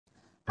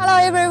Hello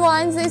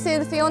everyone, this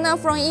is Fiona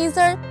from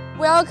Ether.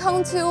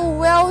 Welcome to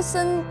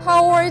Welson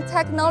Power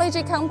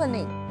Technology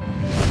Company.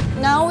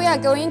 Now we are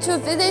going to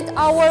visit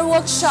our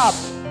workshop.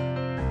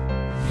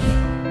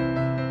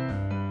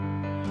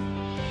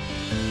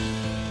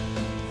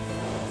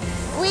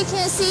 We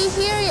can see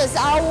here is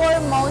our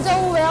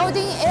model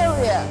welding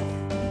area.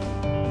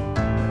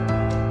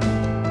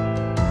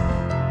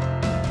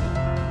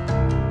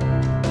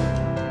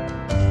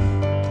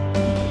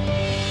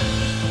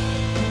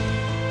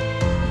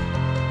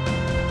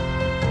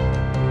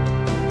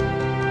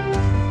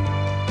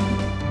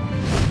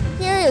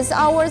 Here is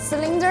our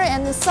cylinder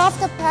and soft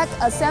pack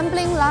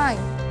assembling line.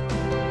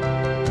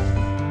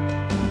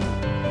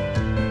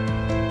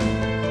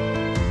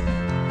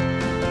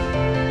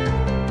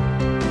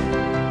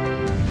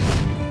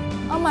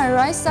 On my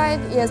right side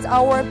is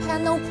our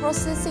panel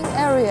processing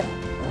area.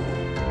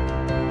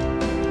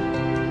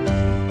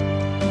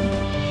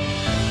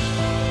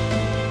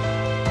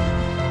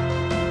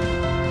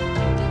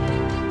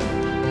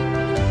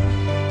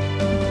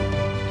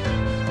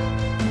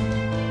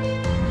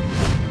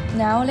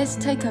 Now let's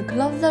take a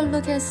closer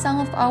look at some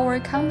of our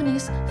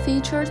company's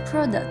featured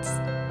products.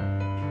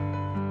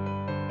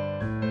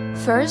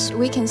 First,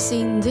 we can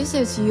see this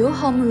is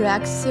U-Home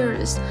Rack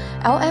Series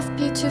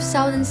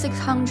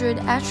LiFePO4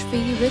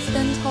 HV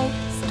residential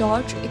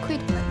storage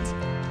equipment.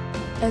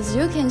 As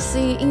you can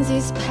see in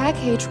this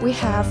package, we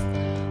have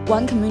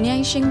one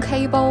communication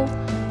cable,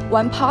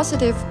 one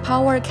positive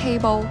power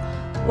cable,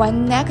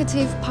 one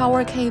negative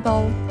power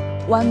cable,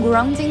 one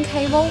grounding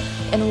cable,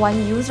 and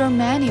one user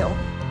manual.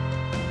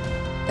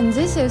 And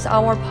this is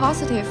our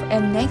positive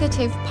and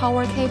negative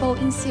power cable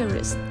in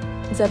series.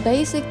 The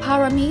basic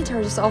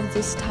parameters of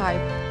this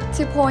type: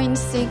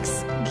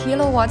 2.6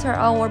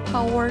 kWh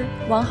power,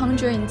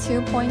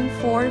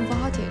 102.4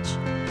 voltage,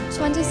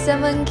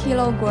 27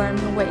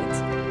 kg weight.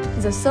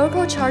 The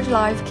circle charge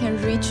life can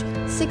reach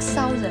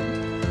 6,000.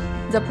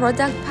 The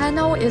product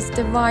panel is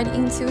divided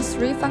into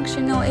 3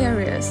 functional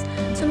areas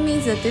to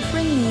meet the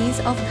different needs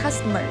of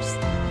customers.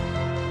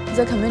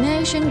 The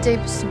communication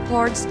DIP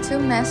supports 2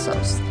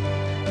 methods: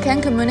 CAN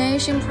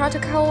communication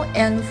protocol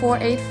and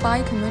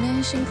 485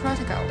 communication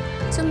protocol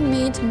to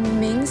meet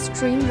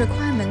mainstream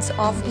requirements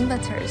of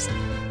inverters.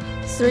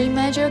 3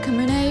 major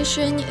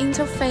communication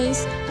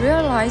interface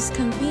realize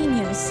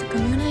convenience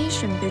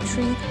communication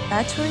between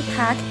battery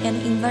pack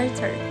and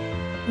inverter.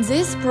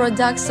 This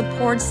product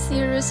supports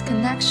series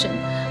connection.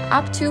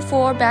 Up to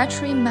 4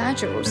 battery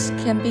modules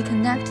can be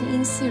connected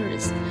in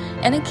series,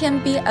 and it can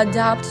be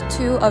adapted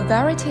to a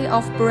variety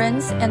of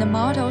brands and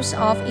models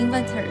of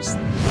inverters.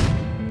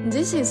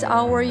 This is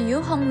our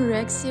U-Home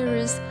Rack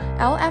Series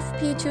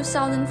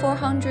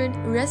LiFePO4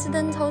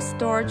 residential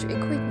storage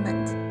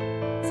equipment.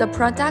 The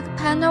product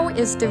panel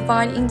is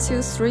divided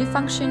into 3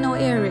 functional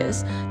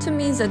areas to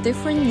meet the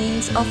different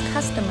needs of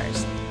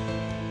customers.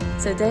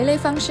 The daily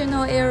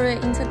functional area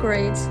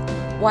integrates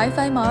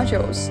Wi-Fi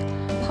modules,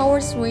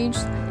 power switch,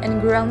 and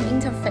ground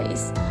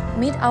interface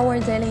meet our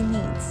daily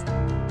needs.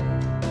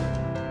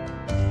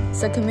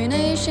 The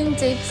communication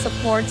DIP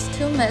supports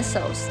 2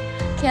 methods: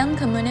 CAN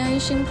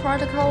communication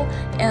protocol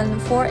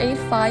and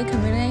 485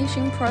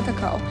 communication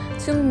protocol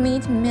to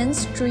meet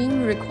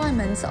mainstream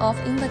requirements of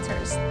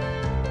inverters.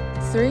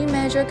 3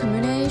 major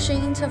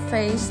communication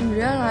interface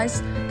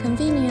realize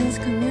convenience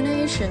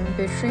communication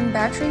between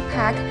battery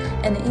pack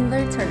and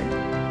inverter.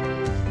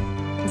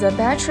 The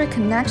battery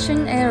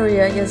connection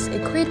area is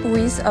equipped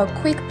with a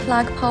quick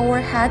plug power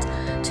head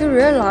to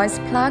realize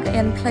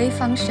plug-and-play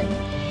function.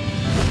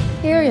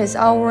 Here is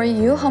our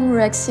U-Home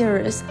Rack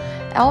Series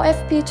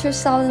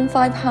LiFePO4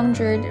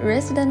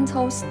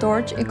 residential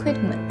storage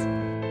equipment.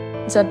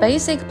 The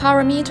basic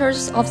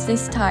parameters of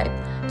this type: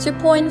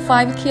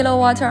 2.5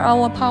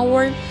 kWh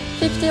power,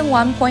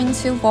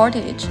 51.2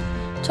 voltage,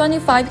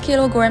 25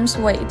 kg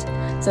weight.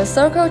 The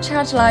circle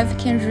charge life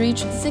can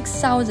reach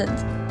 6,000.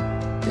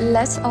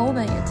 Let's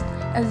open it.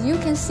 As you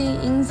can see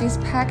in this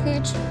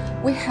package,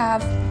 we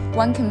have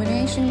one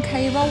communication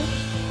cable,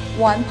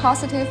 one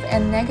positive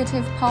and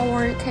negative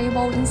power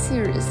cable in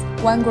series,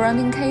 one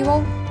grounding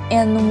cable,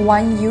 and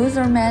one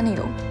user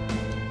manual.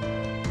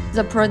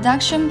 The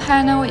production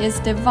panel is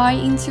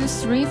divided into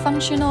 3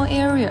 functional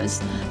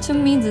areas to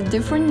meet the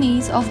different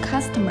needs of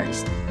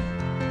customers.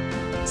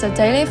 The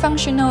daily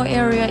functional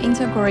area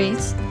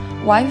integrates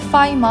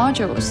Wi-Fi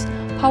modules,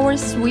 power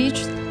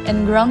switch,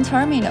 and ground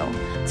terminal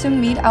to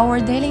meet our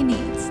daily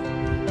needs.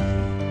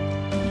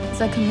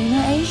 The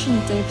communication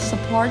DIP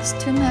supports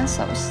 2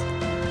 methods: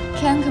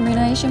 CAN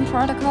communication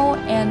protocol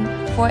and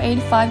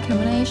 485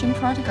 communication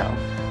protocol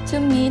to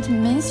meet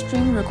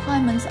mainstream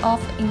requirements of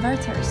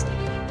inverters.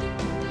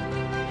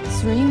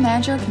 3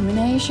 major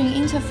communication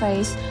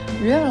interface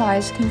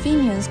realize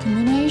convenience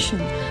communication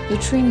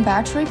between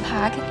battery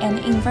pack and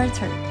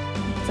inverter.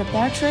 The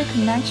battery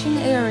connection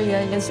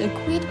area is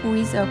equipped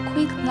with a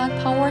quick plug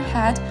power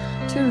head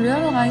to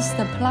realize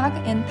the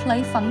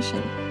plug-and-play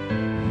function.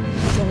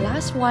 The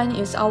last one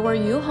is our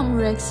U-Home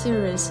Rack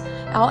Series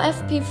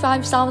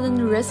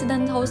LiFePO4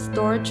 residential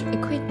storage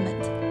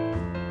equipment.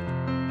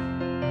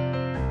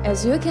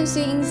 As you can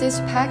see in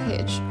this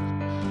package,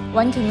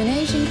 one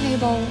combination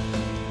cable,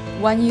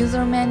 one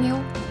user manual,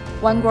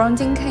 one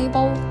grounding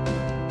cable,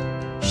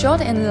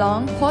 short and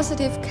long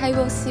positive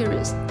cable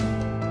series.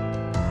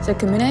 The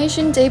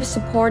combination DIP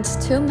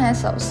supports two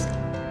methods,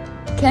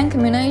 CAN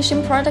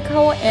combination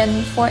protocol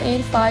and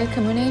 485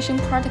 combination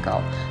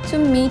protocol to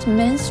meet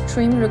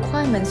mainstream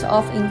requirements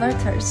of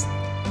inverters.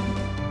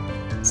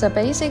 The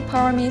basic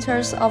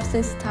parameters of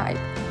this type: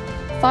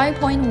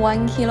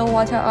 5.1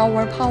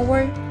 kWh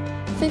power,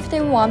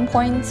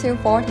 51.2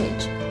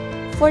 voltage,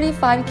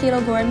 45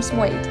 kilograms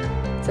weight.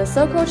 The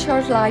circle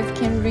charge life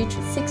can reach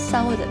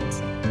 6,000.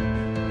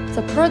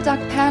 The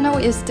product panel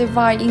is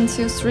divided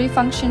into 3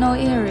 functional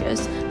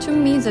areas to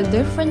meet the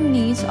different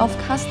needs of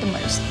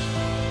customers.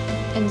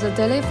 And the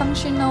daily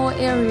functional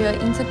area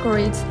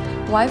integrates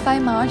Wi-Fi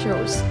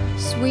modules,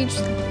 switch,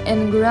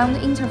 and ground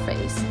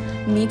interface,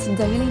 meet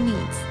daily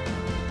needs.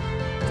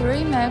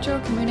 3 major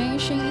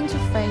combination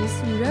interface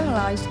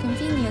realize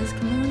convenience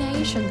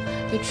combination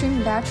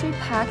between battery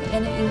pack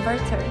and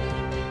inverter.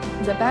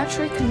 The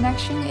battery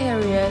connection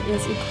area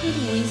is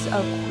equipped with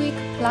a quick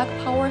plug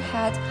power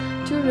head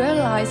to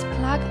realize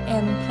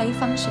plug-and-play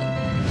function.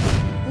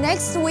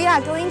 Next, we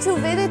are going to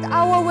visit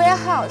our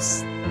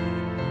warehouse.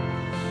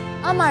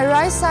 On my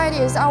right side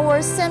is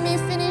our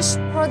semi-finished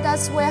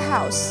products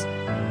warehouse.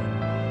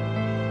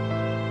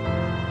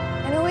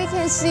 And we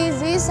can see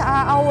these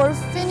are our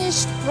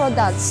finished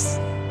products.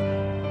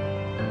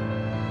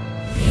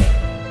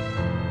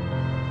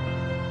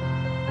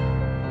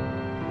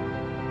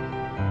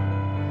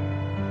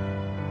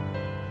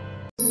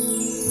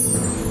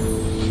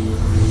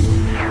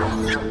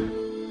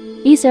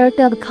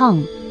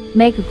 Ether.com,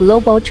 make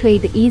global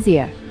trade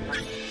easier.